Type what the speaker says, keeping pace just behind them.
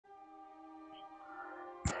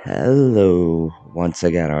Hello, once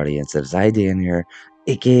again, audience. It's I, Dan here,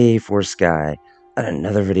 aka For Sky, and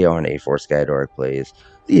another video on A4 Sky Dork Plays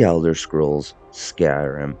The Elder Scrolls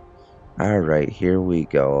Skyrim. Alright, here we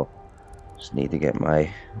go. Just need to get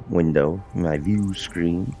my window, my view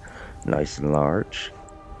screen, nice and large,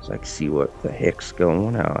 so I can see what the heck's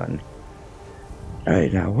going on.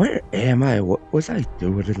 Alright, now where am I? What was I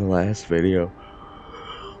doing in the last video?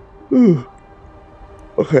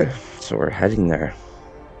 Okay, so we're heading there.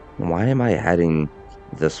 Why am I heading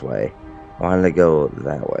this way? I wanted to go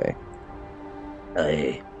that way.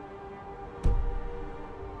 Hey,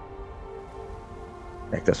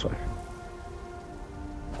 back this way.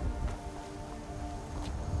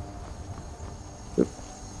 Oop.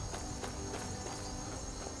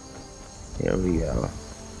 Here we go.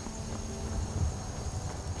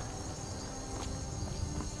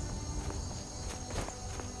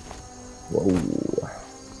 Whoa.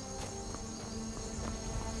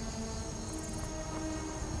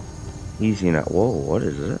 Easy now. Whoa, what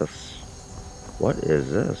is this? What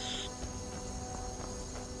is this?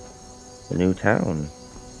 A new town.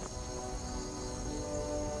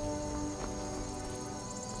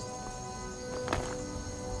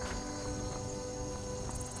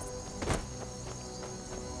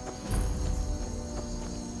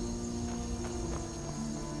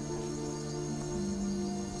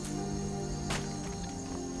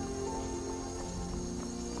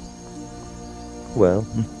 Well,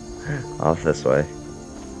 off this way.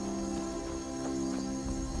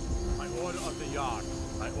 By order of the yard.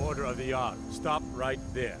 By order of the yard. Stop right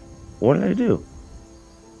there. What did I do?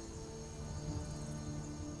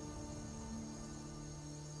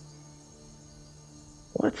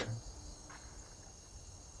 What?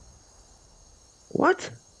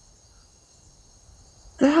 What?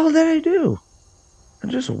 The hell did I do?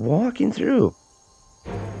 I'm just walking through.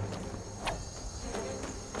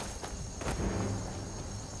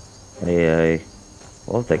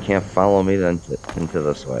 Well, they can't follow me then into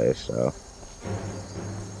this way, so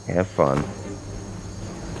have fun.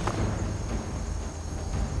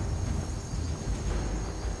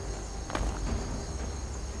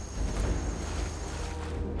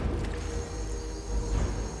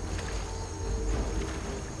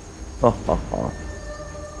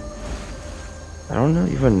 I don't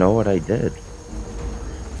even know what I did.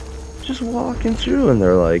 Just walking through, and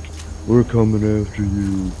they're like, "We're coming after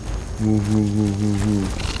you." Woo, woo, woo, woo, woo.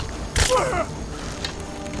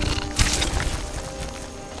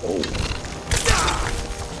 Oh.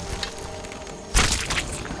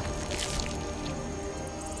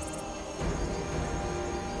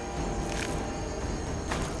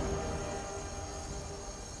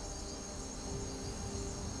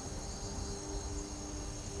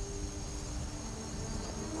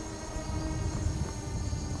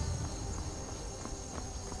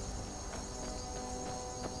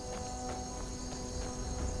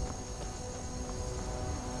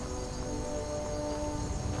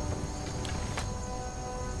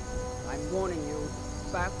 I'm warning you,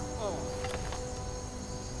 back off.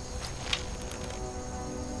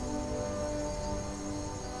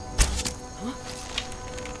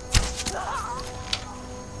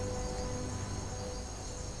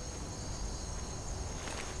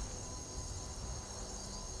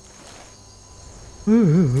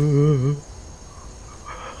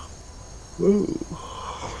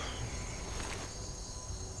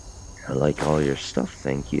 I like all your stuff,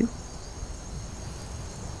 thank you.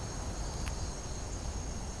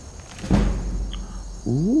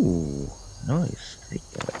 Ooh, nice. Take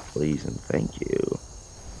that, please, and thank you.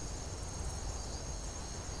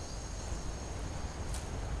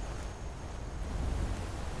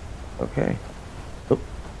 Okay. Oh.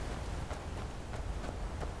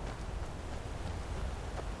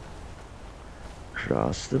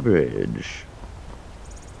 Cross the bridge.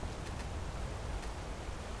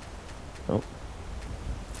 Oh.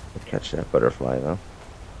 I'll catch that butterfly, though.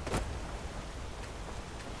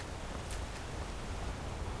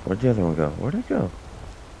 Where'd the other one go? Where'd it go?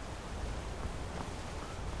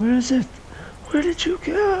 Where is it? Where did you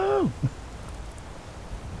go?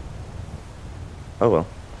 Oh well.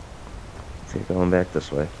 Let's get going back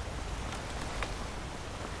this way.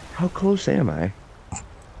 How close am I?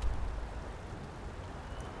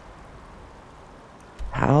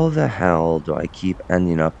 How the hell do I keep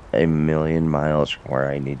ending up a million miles from where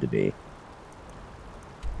I need to be?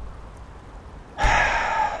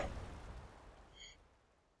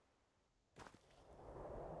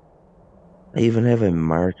 I even have a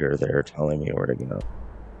marker there telling me where to go.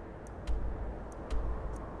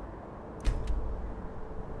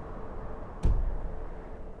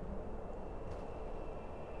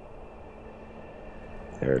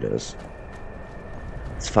 There it is.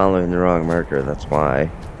 It's following the wrong marker, that's why.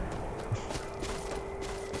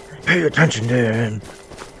 Pay attention, Dan!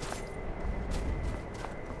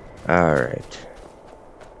 Alright.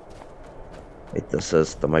 Wait, this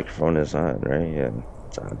says the microphone is on, right? Yeah,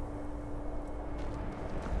 it's on.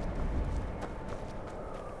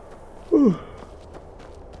 Ooh.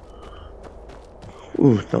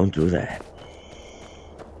 Ooh, don't do that.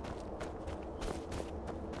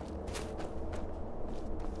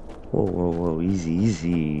 Whoa, whoa, whoa, easy,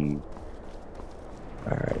 easy.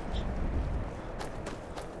 Alright.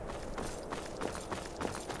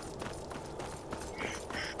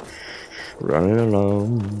 Running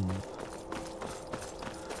along.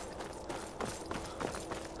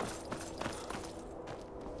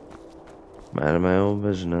 Minding my own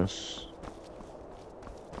business.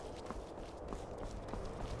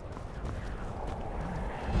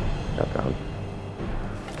 Drop down.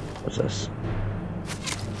 What's this?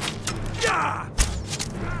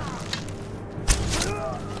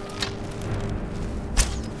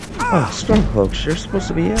 Oh, Stormcloaks, you're supposed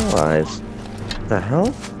to be allies. What the hell?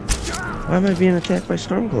 Why am I being attacked by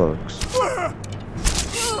Stormcloaks?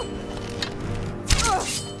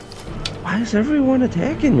 Why is everyone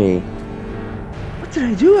attacking me? What did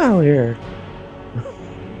I do out here?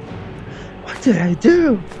 What did I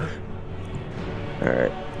do?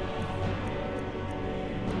 Alright.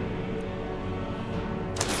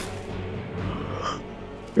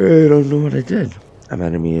 I don't know what I did. I'm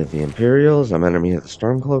enemy of the Imperials. I'm enemy of the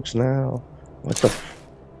Stormcloaks now. What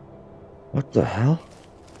the hell?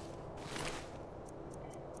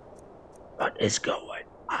 What is going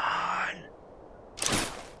on?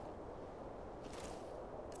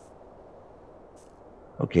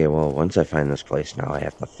 Okay, well, once I find this place now, I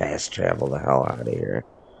have to fast travel the hell out of here.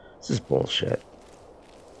 This is bullshit.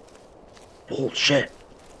 Bullshit.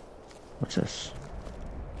 What's this?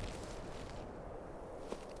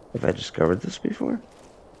 Have I discovered this before?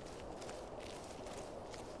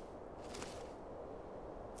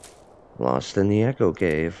 Lost in the Echo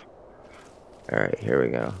Cave. Alright, here we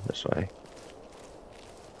go. This way.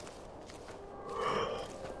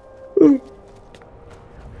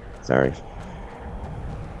 Sorry.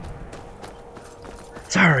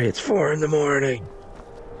 Sorry, it's 4 in the morning.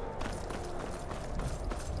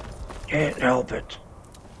 Can't help it.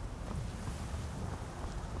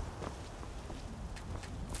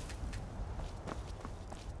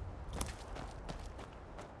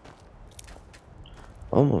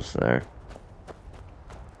 Almost there.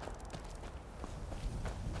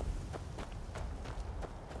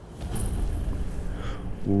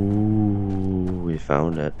 Ooh, we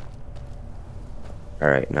found it.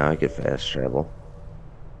 Alright, now I can fast travel.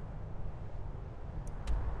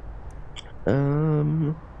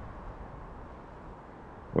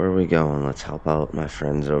 Where are we going? Let's help out my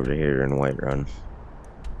friends over here in Whiterun.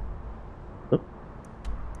 Oop.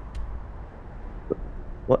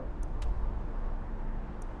 What?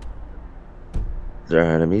 Is there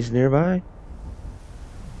enemies nearby?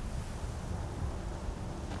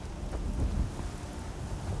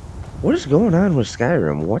 What is going on with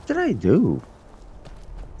Skyrim? What did I do?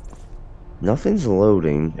 Nothing's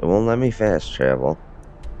loading. It won't let me fast travel.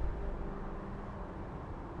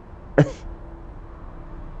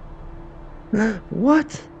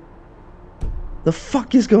 What? The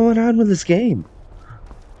fuck is going on with this game?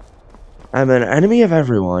 I'm an enemy of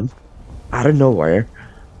everyone. Out of nowhere.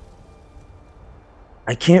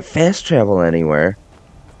 I can't fast travel anywhere.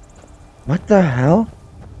 What the hell?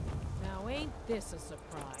 Now ain't this a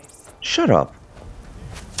surprise? Shut up.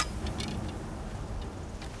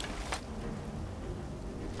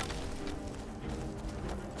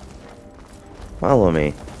 Follow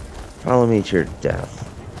me. Follow me to your death.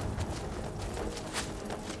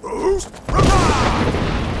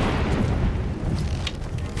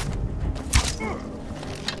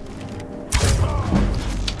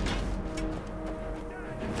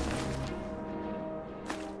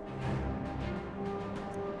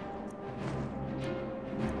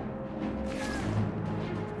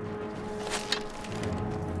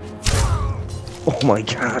 Oh my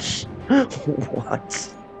gosh.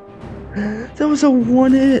 What? That was a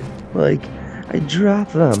one hit. Like, I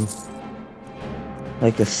dropped them.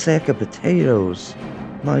 Like a sack of potatoes.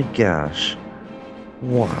 My gosh.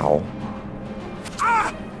 Wow.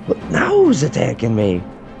 But now who's attacking me?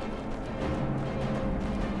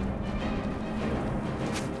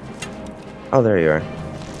 Oh, there you are.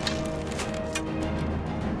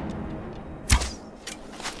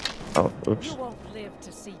 Oh, oops. You won't live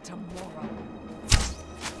to see tomorrow.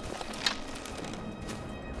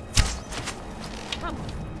 Come on.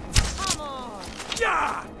 Come on.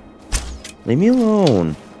 Yeah! Leave me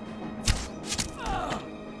alone.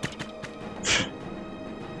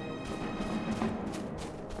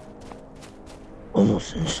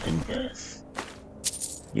 Almost instant death.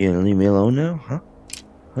 You gonna leave me alone now, huh?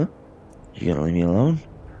 Huh? You gonna leave me alone?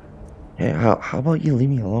 Hey, how about you leave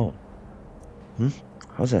me alone? Hmm?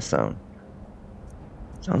 How's that sound?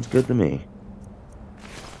 Sounds good to me.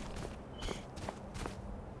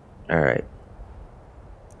 Alright.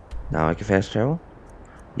 Now I can fast travel?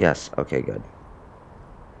 Yes, okay, good.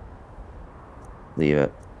 Leave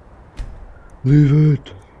it. Leave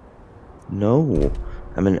it. No.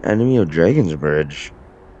 I'm an enemy of Dragon's Bridge.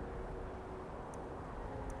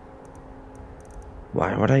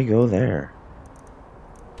 Why would I go there?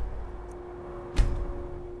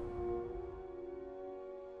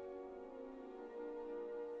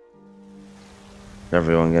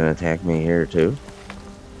 Everyone gonna attack me here too?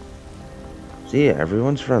 See,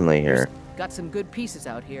 everyone's friendly here. Got some good pieces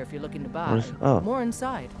out here if you're looking to What buy. is, oh, More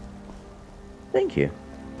inside. thank you.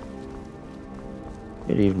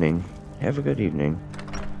 Good evening. Have a good evening.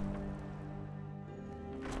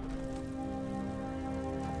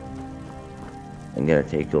 I'm gonna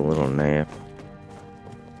take a little nap.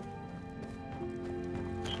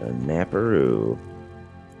 A naparoo.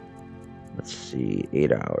 Let's see,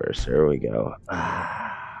 8 hours. There we go.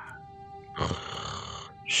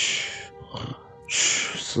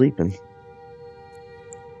 Sleeping.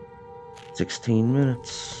 16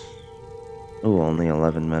 minutes. Oh, only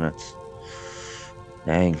 11 minutes.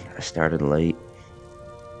 Dang, I started late.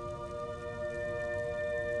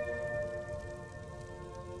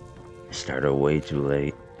 I started way too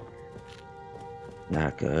late.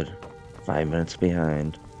 Not good. 5 minutes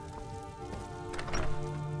behind.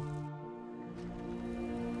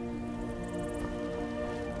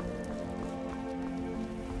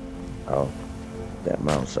 Oh, that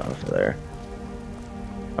mouse off of there.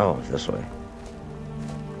 Oh, this way.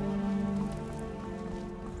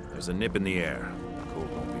 There's a nip in the air. Cold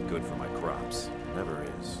won't be good for my crops. Never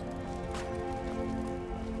is.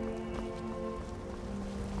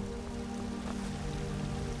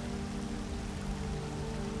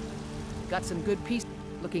 Got some good pieces.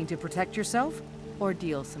 Looking to protect yourself or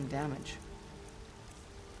deal some damage?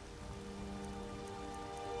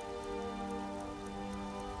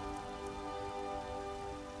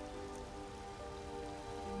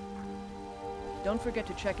 Don't forget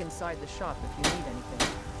to check inside the shop if you need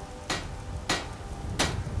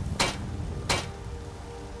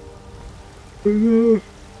anything.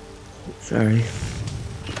 Sorry.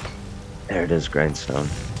 There it is, grindstone.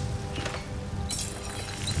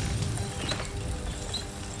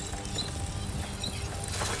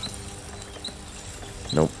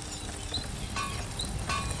 Nope.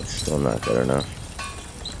 It's still not good enough.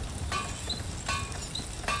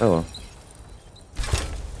 Oh well.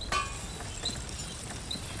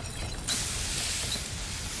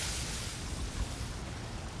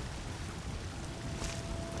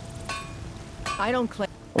 I don't claim.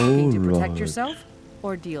 Looking to protect Alright. yourself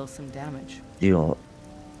or deal some damage. Dealing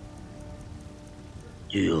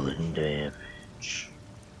damage.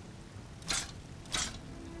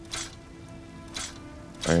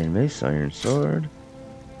 Iron mace, iron sword.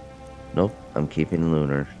 Nope, I'm keeping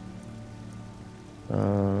lunar.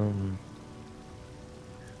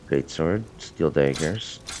 Great sword, steel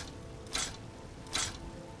daggers.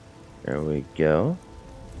 There we go.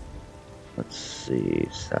 Let's see.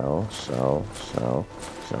 Sell, sell, sell,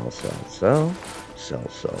 sell, sell, sell, sell, sell,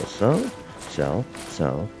 sell, sell,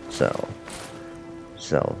 sell, sell, sell,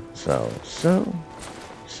 sell, sell,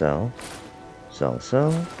 sell, sell,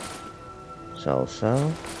 sell, sell,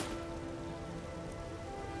 sell.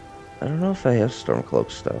 I don't know if I have Stormcloak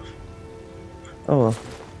stuff. Oh well.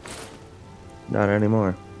 Not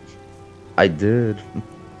anymore. I did.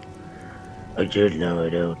 I did, now I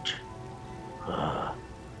don't.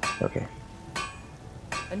 Okay.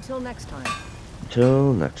 Until next time.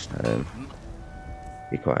 Until next time.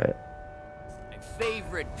 Be quiet. My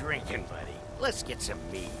favorite drinking buddy. Let's get some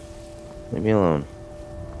meat. Leave me alone.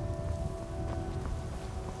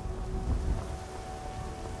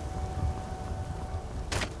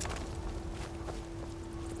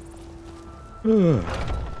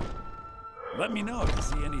 Let me know if you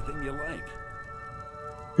see anything you like.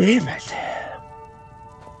 Damn it.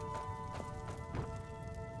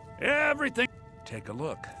 Everything. Take a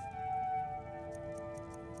look.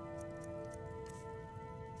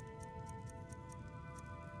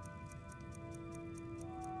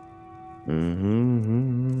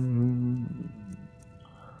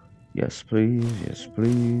 Yes, please. Yes,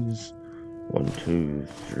 please. 1, 2,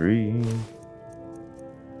 3.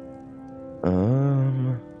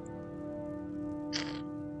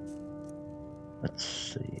 Let's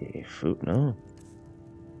see. Food, no.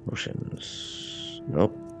 Potions.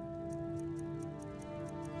 Nope.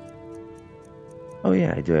 Oh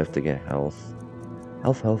yeah, I do have to get health.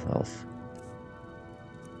 Health.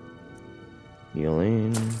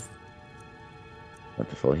 Healing.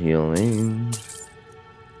 Wonderful healing.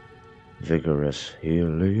 Vigorous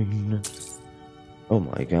healing. Oh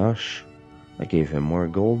my gosh. I gave him more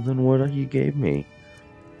gold than what he gave me.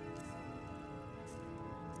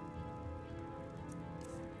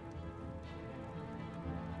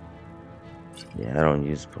 Yeah, I don't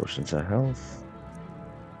use potions of health.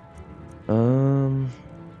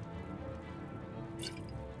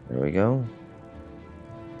 There we go.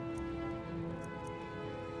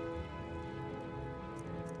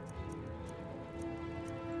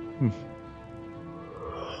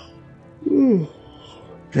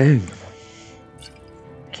 Dang.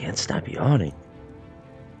 Can't stop yawning.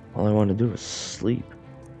 All I want to do is sleep.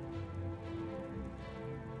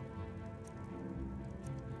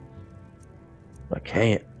 I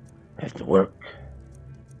can't. I have to work.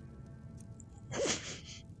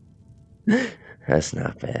 That's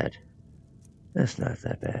not bad. That's not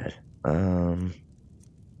that bad.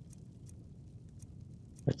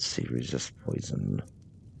 Let's see, resist poison.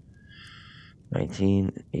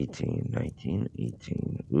 19, 18, 19,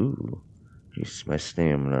 18. Ooh. Use my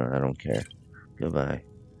stamina. I don't care. Goodbye.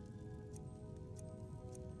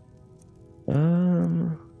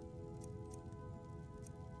 There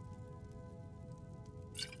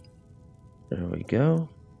we go.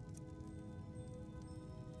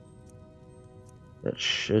 That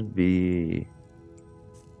should be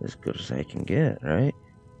as good as I can get, right?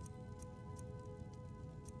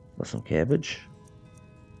 Want some cabbage?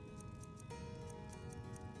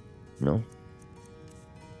 No.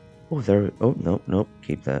 Oh, there. Oh, nope.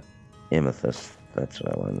 Keep that. Amethyst. That's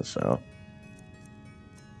what I wanted to sell.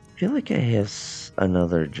 I feel like I have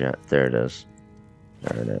another jet. There it is.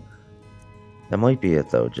 Garnet. That might be it,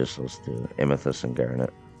 though. Just those two. Amethyst and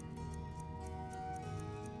garnet.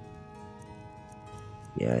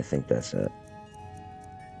 Yeah, I think that's it.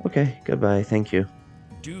 Okay, goodbye. Thank you.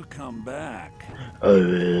 Do come back. I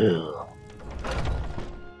will.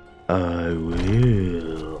 I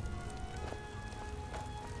will.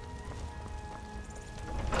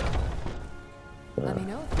 Let me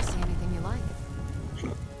know if you see anything you like.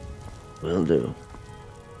 Will do.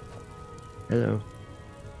 Hello.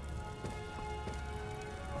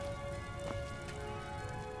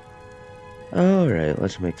 Alright,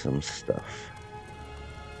 let's make some stuff.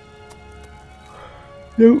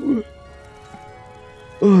 No.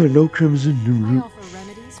 Oh, no crimson I root. offer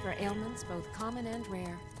remedies for ailments both common and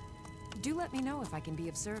rare. Do let me know if I can be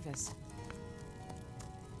of service.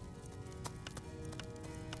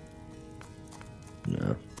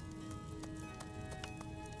 No.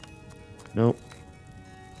 Nope.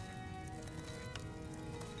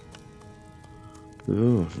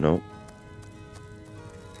 Ooh, nope.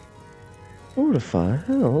 Fortify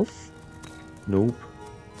health. Nope.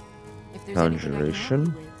 If there's anything I can help you Conjuration.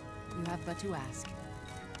 with, you have but to ask.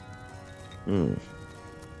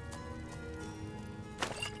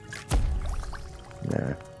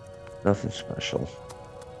 Nah. Nothing special.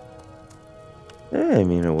 I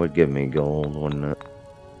mean, it would give me gold, wouldn't it?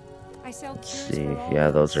 I sell Let's cures see. for all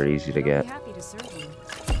Yeah, those are ills, easy to and I'll get. be happy to serve you.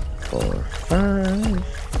 4, 5.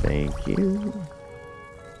 Thank you.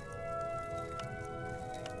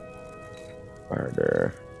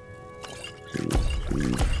 Harder. 2,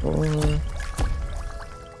 3, 4.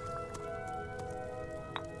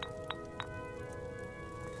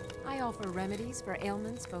 I offer remedies for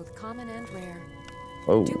ailments both common and rare.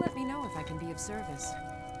 Oh, Do let me know if I can be of service.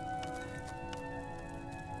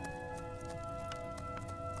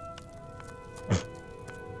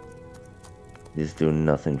 these do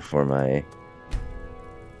nothing for my...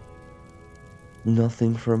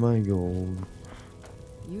 Nothing for my gold.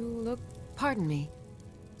 You look... Pardon me.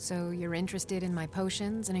 So you're interested in my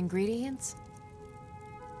potions and ingredients?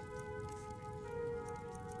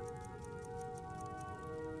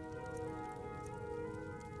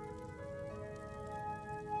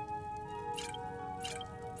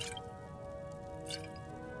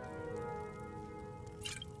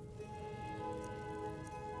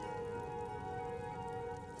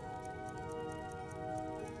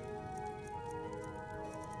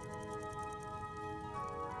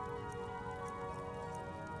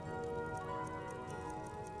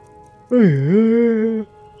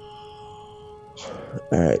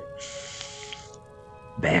 Alright.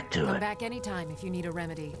 Back to Come it. back anytime if you need a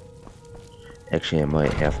remedy. Actually, I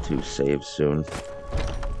might have to save soon.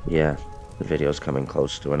 Yeah, the video's coming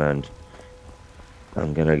close to an end.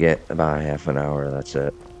 I'm gonna get about half an hour, that's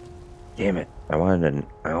it. Damn it, I wanted an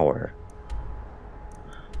hour.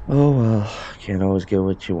 Oh well, can't always get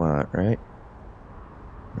what you want, right?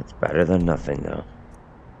 It's better than nothing, though.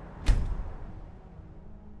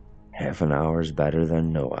 Half an hour is better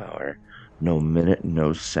than no hour. No minute,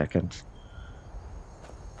 no second.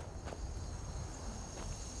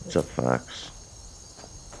 What's up, Fox?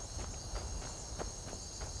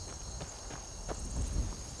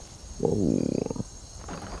 Whoa.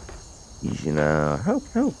 Easy now. Help,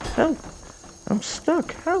 help, help! I'm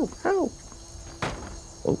stuck! Help, help!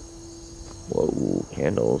 Oh, whoa,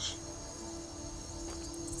 candles.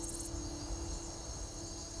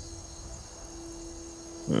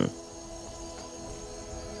 Hmm.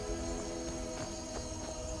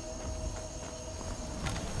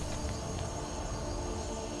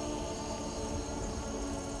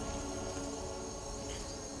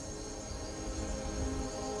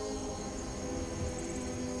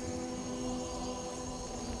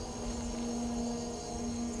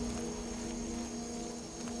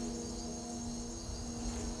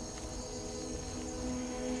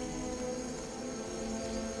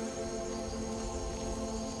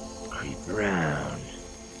 Creep around.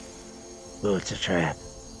 Oh, it's a trap.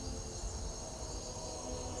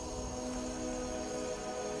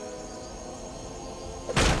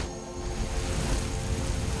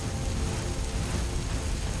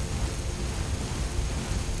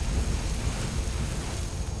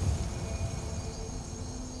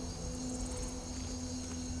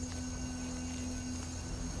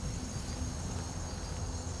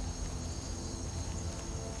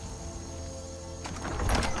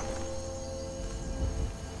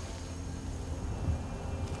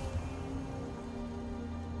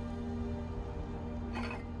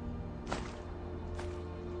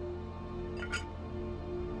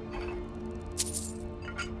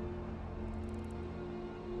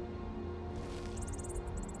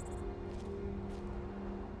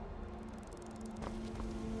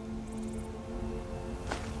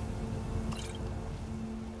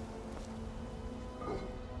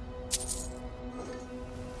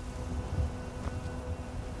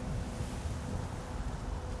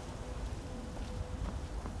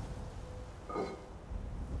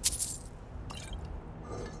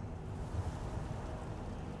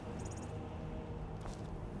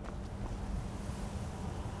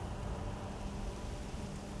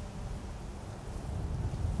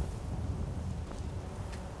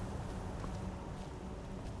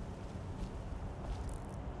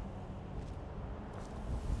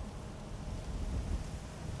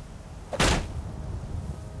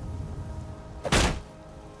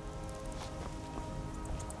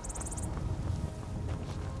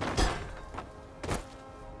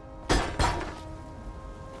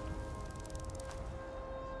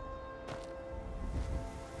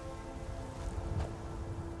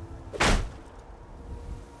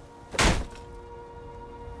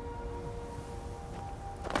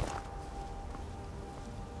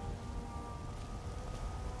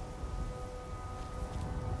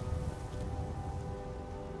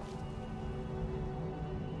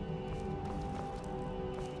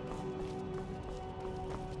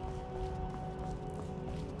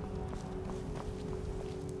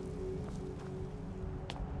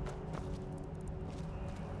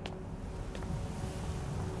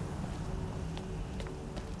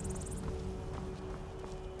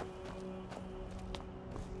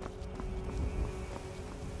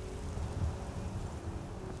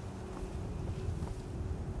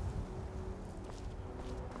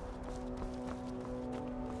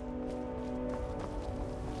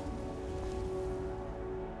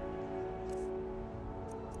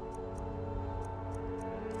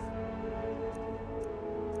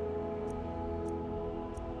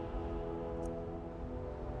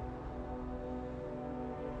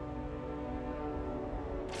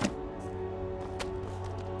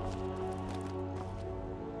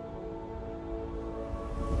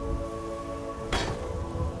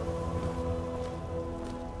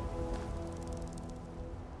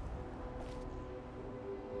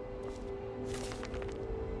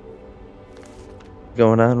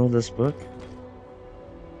 Going on with this book?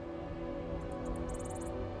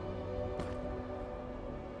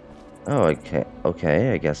 Oh, okay.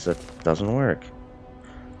 Okay, I guess it doesn't work.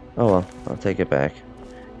 Oh well, I'll take it back.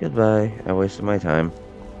 Goodbye. I wasted my time.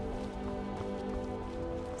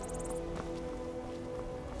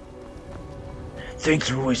 Thanks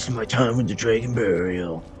for wasting my time with the Dragon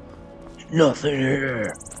Burial. Nothing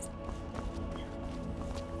here.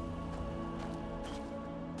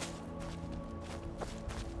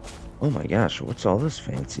 Oh my gosh, what's all this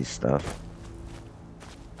fancy stuff?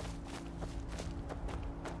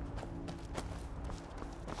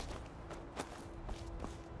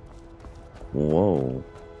 Whoa.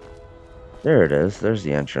 There it is. There's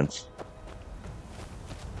the entrance.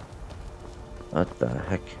 What the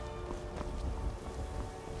heck?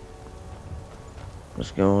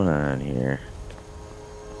 What's going on here?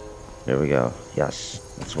 Here we go.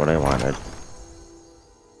 Yes, that's what I wanted.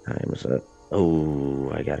 Time is it?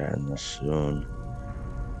 Oh, I gotta end this soon.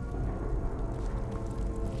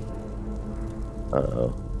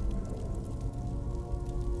 Uh-oh.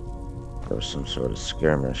 There was some sort of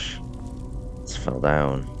skirmish. It fell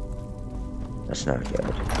down. That's not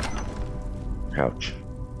good. Ouch.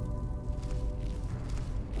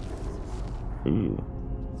 Ooh.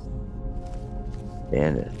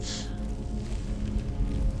 Bandits.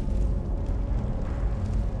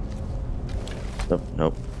 Nope,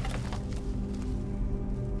 nope.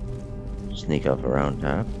 Sneak up around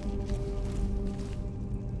top.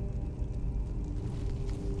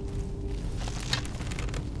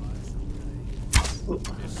 Ooh.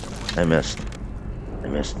 I missed. I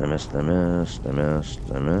missed.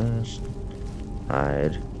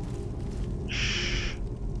 Hide. Shh.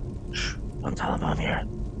 Shh. Don't tell him I'm here.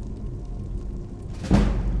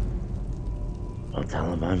 Don't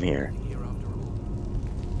tell him I'm here.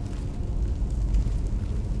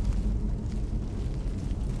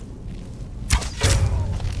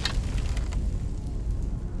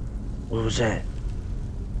 What was that?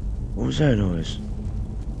 What was that noise?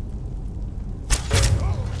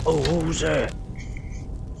 Oh, what was that?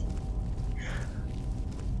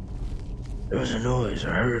 There was a noise. I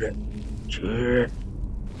heard it. Did you hear it?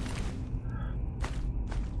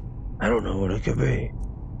 I don't know what it could be.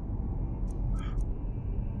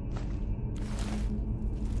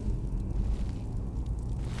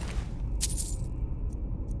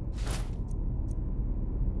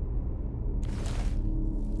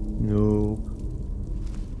 Nope.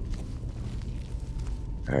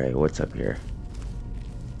 Alright, what's up here?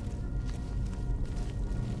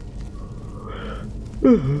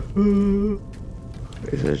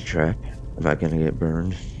 Is it a trap? Am I gonna get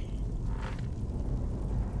burned?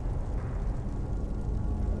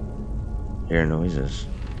 Hear noises.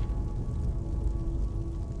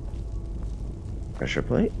 Pressure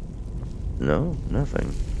plate? No,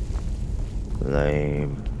 nothing.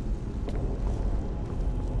 Lame.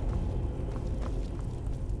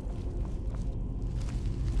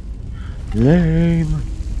 Lame.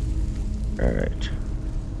 Alright.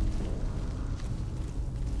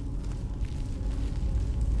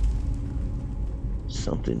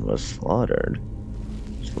 Something was slaughtered.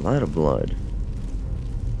 There's a lot of blood.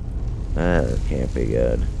 That can't be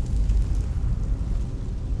good.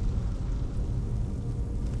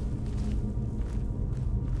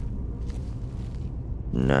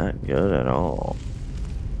 Not good at all.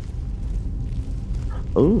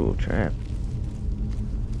 Ooh, trap.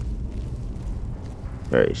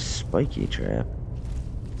 Very spiky trap.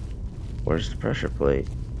 Where's the pressure plate?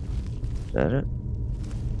 Is that it?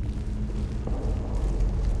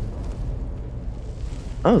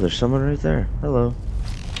 Oh, there's someone right there. Hello.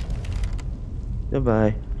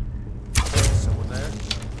 Goodbye. Someone there?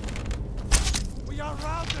 We are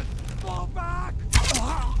routed! Fall back!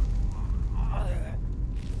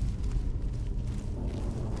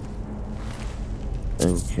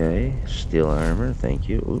 Okay, steel armor, thank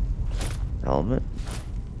you. Oop. Helmet.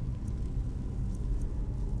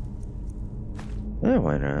 Yeah,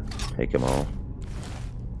 why not? Take them all.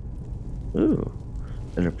 Ooh,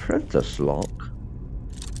 an apprentice lock.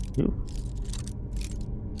 Ooh.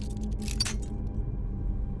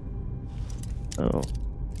 Oh,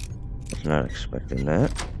 was not expecting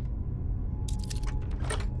that.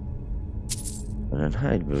 And then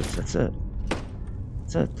hide boots, that's it.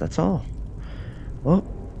 That's it, that's all. Oh.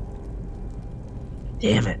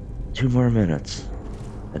 Damn it. 2 more minutes.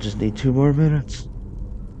 I just need 2 more minutes.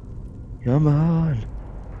 Come on.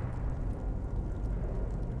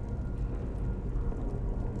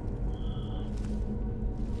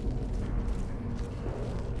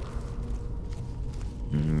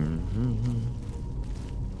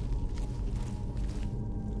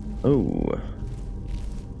 Oh.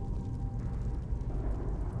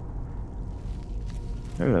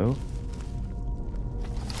 Hello.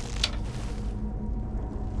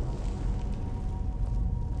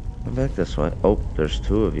 Come back this way. Oh, there's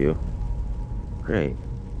 2 of you. Great.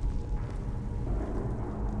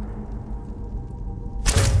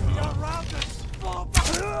 We are routed! Fall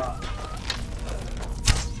back!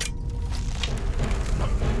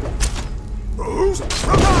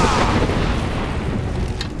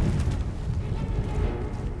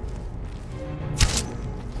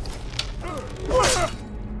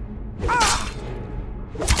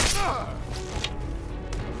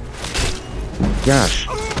 Gosh.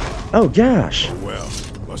 Oh gosh. Oh well,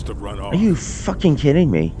 must have run Are off. you fucking kidding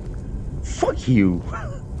me? Fuck you.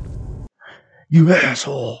 You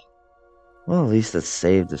asshole. Well, at least it's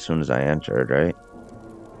saved as soon as I entered, right?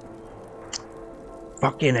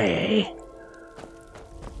 Fucking A.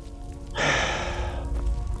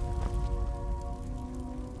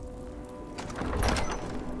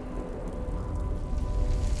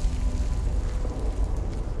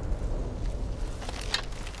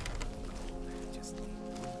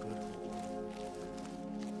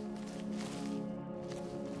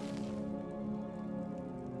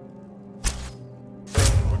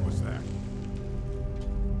 What was that?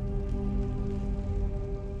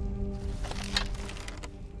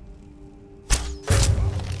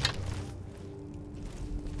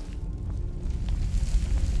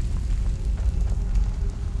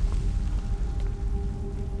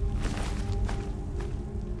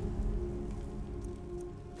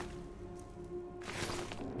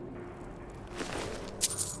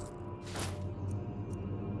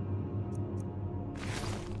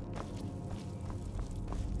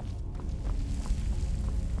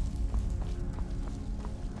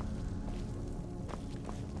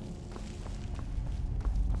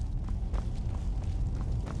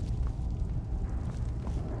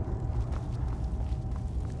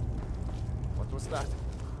 What was that?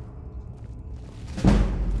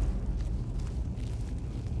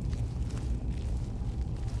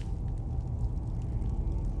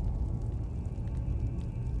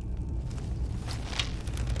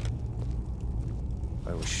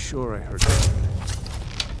 I was sure I heard something.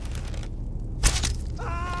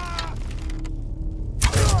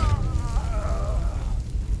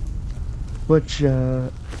 Which,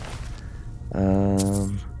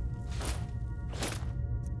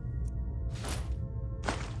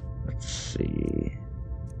 let's see.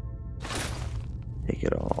 Take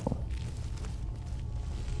it all.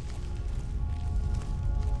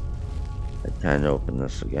 I time to open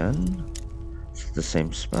this again. It's the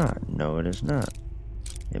same spot. No, it is not.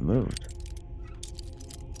 It moved.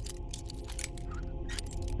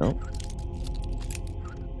 Nope.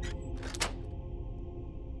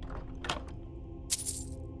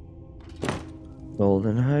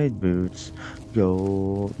 Golden hide boots.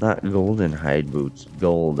 Gold, not golden hide boots.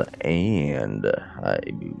 Gold and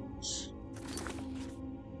hide boots.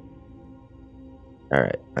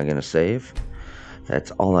 Alright, I'm gonna save.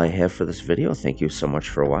 That's all I have for this video. Thank you so much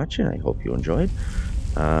for watching. I hope you enjoyed.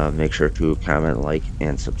 Make sure to comment, like,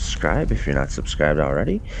 and subscribe if you're not subscribed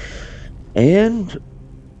already. And,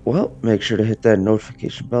 well, make sure to hit that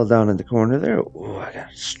notification bell down in the corner there. Ooh, I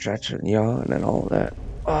gotta stretch and yawn and all that.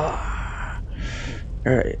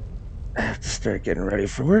 Alright, I have to start getting ready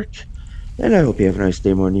for work. And I hope you have a nice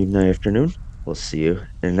day, morning, evening, afternoon. We'll see you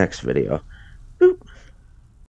in the next video.